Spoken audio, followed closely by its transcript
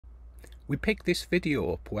We picked this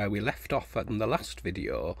video up where we left off in the last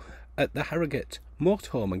video at the Harrogate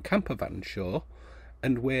Motorhome and Campervan Show,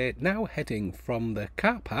 and we're now heading from the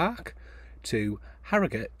car park to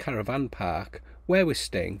Harrogate Caravan Park, where we're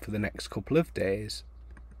staying for the next couple of days.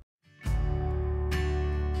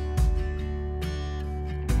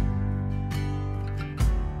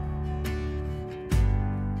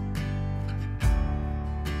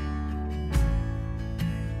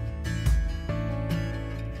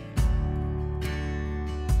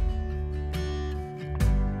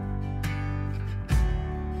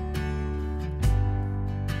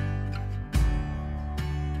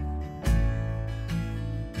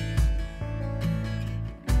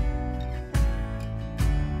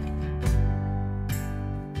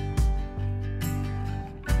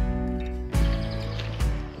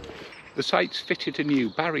 The site's fitted a new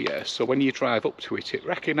barrier, so when you drive up to it, it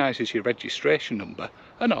recognises your registration number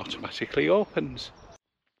and automatically opens.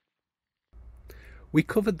 We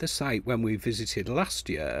covered the site when we visited last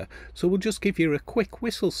year, so we'll just give you a quick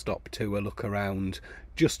whistle-stop tour look around,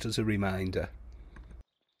 just as a reminder.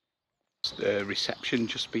 The reception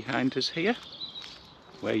just behind us here,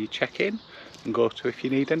 where you check in and go to if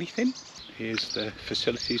you need anything. Here's the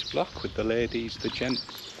facilities block with the ladies, the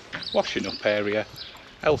gents, washing up area,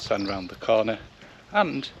 Elsan round the corner,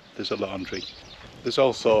 and there's a laundry. There's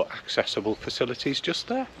also accessible facilities just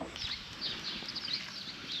there.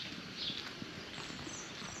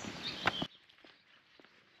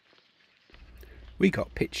 We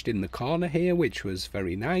got pitched in the corner here, which was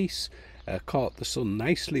very nice. Caught the sun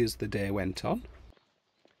nicely as the day went on.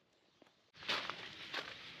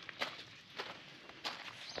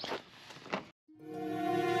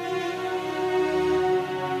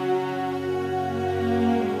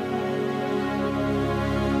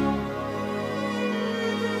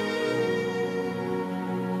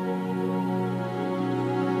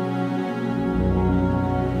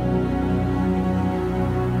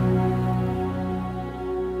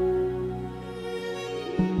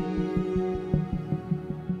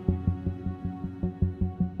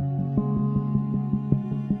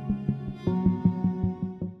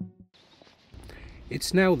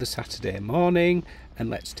 It's now the Saturday morning, and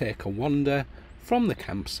let's take a wander from the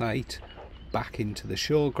campsite back into the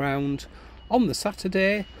showground. On the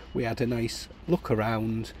Saturday we had a nice look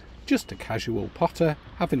around, just a casual potter,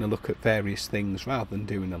 having a look at various things rather than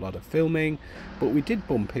doing a lot of filming, but we did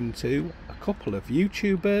bump into a couple of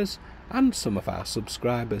YouTubers and some of our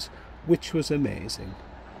subscribers, which was amazing.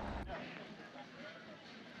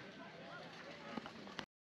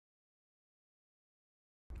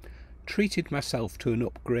 Treated myself to an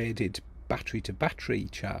upgraded battery to battery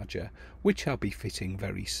charger, which I'll be fitting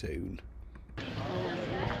very soon.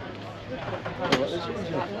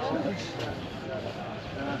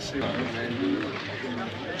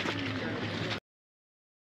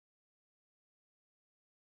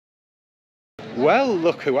 Well,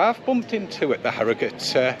 look who I've bumped into at the Harrogate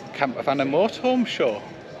Campervan and Motorhome Show.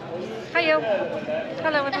 Hiya.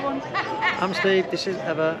 Hello everyone. I'm Steve, this is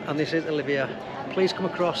Eva, and this is Olivia. Please come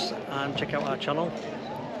across and check out our channel.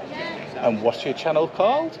 And what's your channel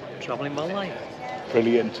called? Travelling Van Life.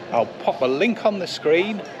 Brilliant. I'll pop a link on the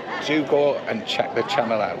screen. Do go and check the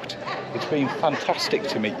channel out. It's been fantastic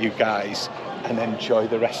to meet you guys, and enjoy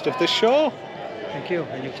the rest of the show. Thank you,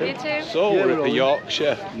 and you too. You too. So we're at the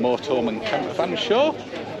Yorkshire Motorhome and Campervan Show,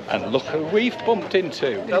 and look who we've bumped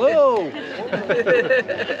into. Hello!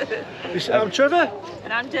 I'm Trevor.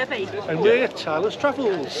 And I'm Debbie. And we're Tyler's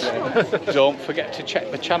Travels. Don't forget to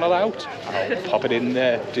check the channel out. I'll pop it in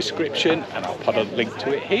the description, and I'll put a link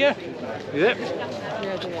to it here. Yep.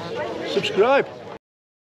 Subscribe.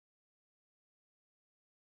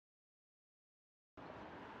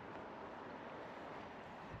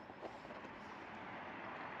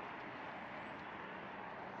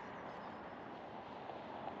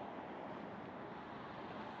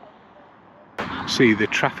 See the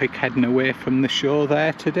traffic heading away from the show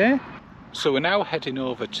there today. So we're now heading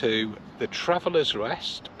over to the Travellers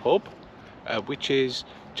Rest pub, which is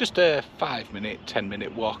just a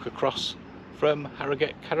 10-minute walk across from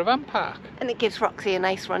Harrogate Caravan Park. And it gives Roxy a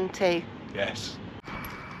nice run too. Yes.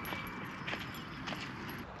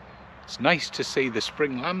 It's nice to see the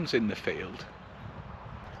spring lambs in the field.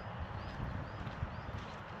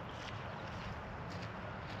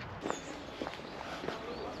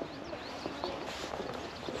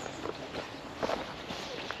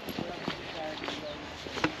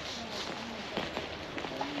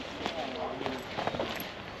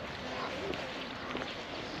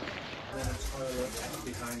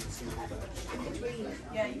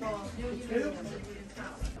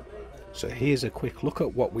 So here's a quick look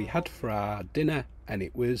at what we had for our dinner, and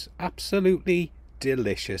it was absolutely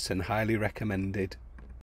delicious and highly recommended.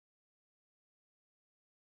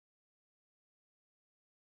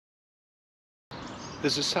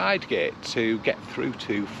 There's a side gate to get through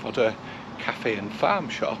to Fodder Cafe and Farm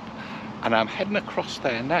Shop, and I'm heading across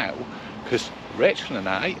there now because Rachel and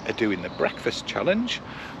I are doing the breakfast challenge.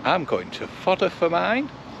 I'm going to Fodder for mine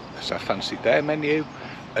because I fancied their menu,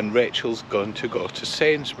 and Rachel's going to go to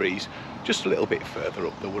Sainsbury's just a little bit further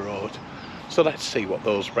up the road. So let's see what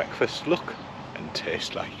those breakfasts look and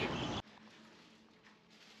taste like.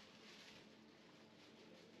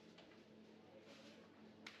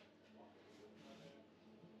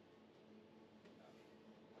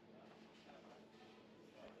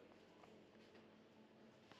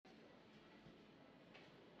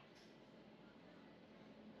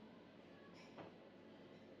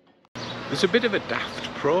 There's a bit of a daft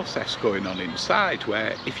process going on inside,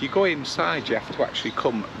 where if you go inside you have to actually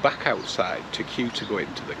come back outside to queue to go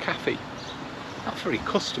into the cafe. Not very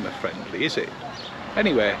customer friendly, is it?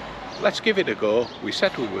 Anyway, let's give it a go. We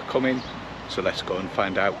said we were coming, so let's go and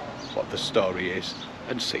find out what the story is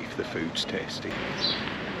and see if the food's tasty.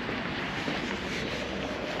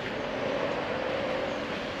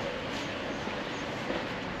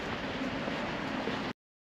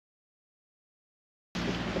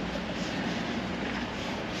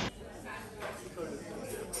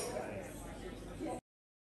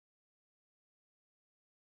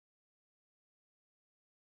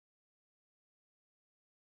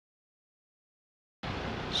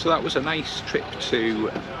 So that was a nice trip to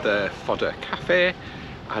the Fodder Cafe.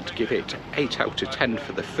 I'd give it 8 out of 10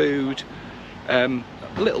 for the food. A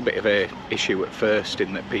little bit of an issue at first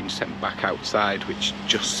in that being sent back outside, which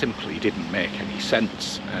just simply didn't make any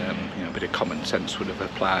sense. You know, a bit of common sense would have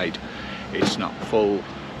applied. It's not full,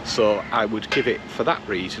 so I would give it, for that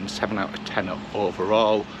reason, 7 out of 10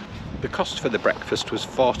 overall. The cost for the breakfast was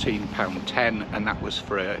 £14.10, and that was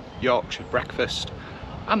for a Yorkshire breakfast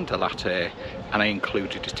and a latte, and I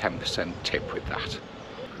included a 10% tip with that.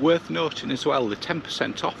 Worth noting as well, the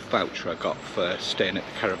 10% off voucher I got for staying at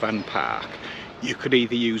the caravan park, you could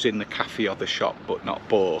either use in the cafe or the shop, but not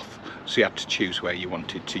both, so you had to choose where you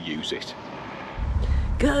wanted to use it.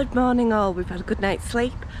 Good morning all, we've had a good night's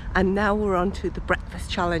sleep and now we're on to the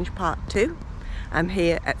breakfast challenge part 2. I'm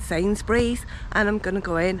here at Sainsbury's and I'm going to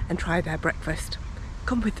go in and try their breakfast.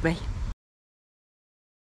 Come with me.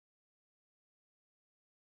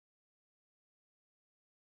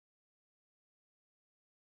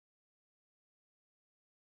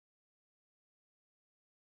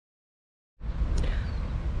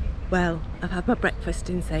 Well, I've had my breakfast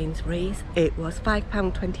in Sainsbury's. It was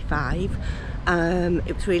 £5.25.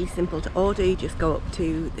 It was really simple to order. You just go up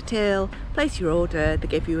to the till, place your order, they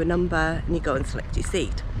give you a number and you go and select your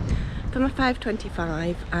seat. For my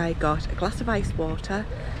 £5.25 I got a glass of iced water,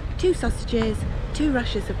 2 sausages, 2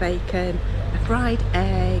 rashers of bacon, a fried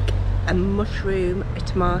egg, a mushroom, a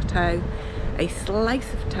tomato, a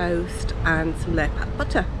slice of toast and some LeisureBit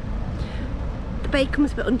butter. The bacon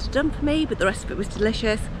was a bit underdone for me, but the rest of it was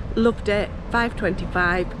delicious. Loved it.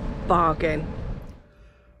 £5.25, bargain.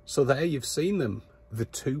 So there you've seen them, the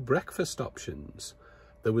 2 breakfast options.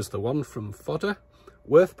 There was the one from Fodder.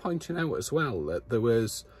 Worth pointing out as well that there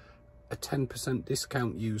was a 10%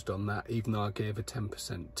 discount used on that, even though I gave a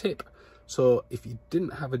 10% tip. So if you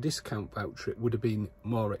didn't have a discount voucher, it would have been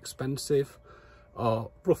more expensive,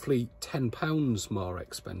 or roughly £10 more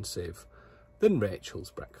expensive than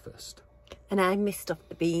Rachel's breakfast. And I missed off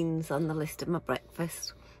the beans on the list of my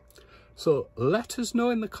breakfast. So let us know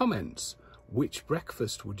in the comments, which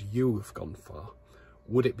breakfast would you have gone for?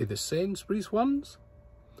 Would it be the Sainsbury's ones?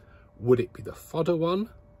 Would it be the Fodder one?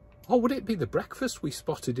 Or would it be the breakfast we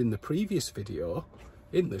spotted in the previous video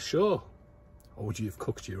in the show? Or would you have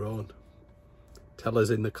cooked your own? Tell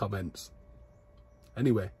us in the comments.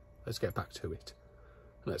 Anyway, let's get back to it.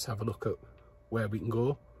 Let's have a look at where we can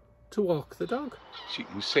go to walk the dog. As you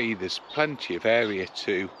can see, there's plenty of area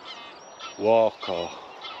to walk or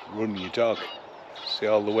run your dog. See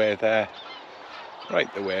all the way there,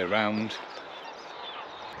 right the way around.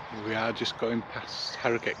 Here we are, just going past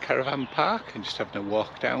Harrogate Caravan Park and just having a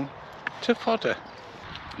walk down to Fodder.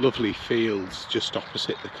 Lovely fields just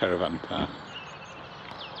opposite the caravan park.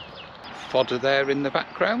 Fodder there in the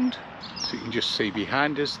background, so you can just see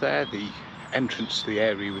behind us there the entrance to the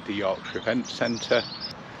area with the Yorkshire Event Centre,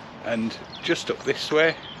 and just up this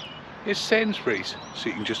way is Sainsbury's, so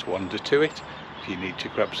you can just wander to it if you need to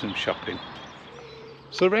grab some shopping.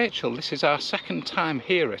 So Rachel, this is our second time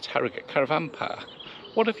here at Harrogate Caravan Park.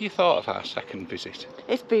 What have you thought of our second visit?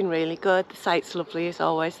 It's been really good. The site's lovely as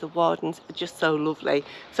always. The wardens are just so lovely,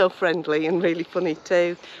 so friendly and really funny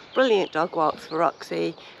too. Brilliant dog walks for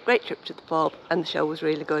Roxy, great trip to the pub, and the show was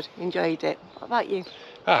really good. Enjoyed it. What about you?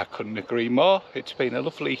 I couldn't agree more. It's been a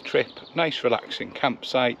lovely trip, nice relaxing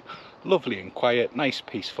campsite, lovely and quiet, nice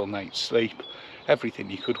peaceful night's sleep. Everything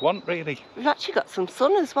you could want, really. We've actually got some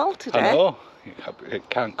sun as well today. I know. You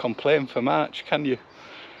can't complain for March, can you?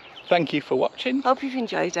 Thank you for watching. Hope you've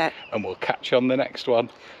enjoyed it. And we'll catch you on the next one.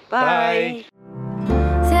 Bye. Bye.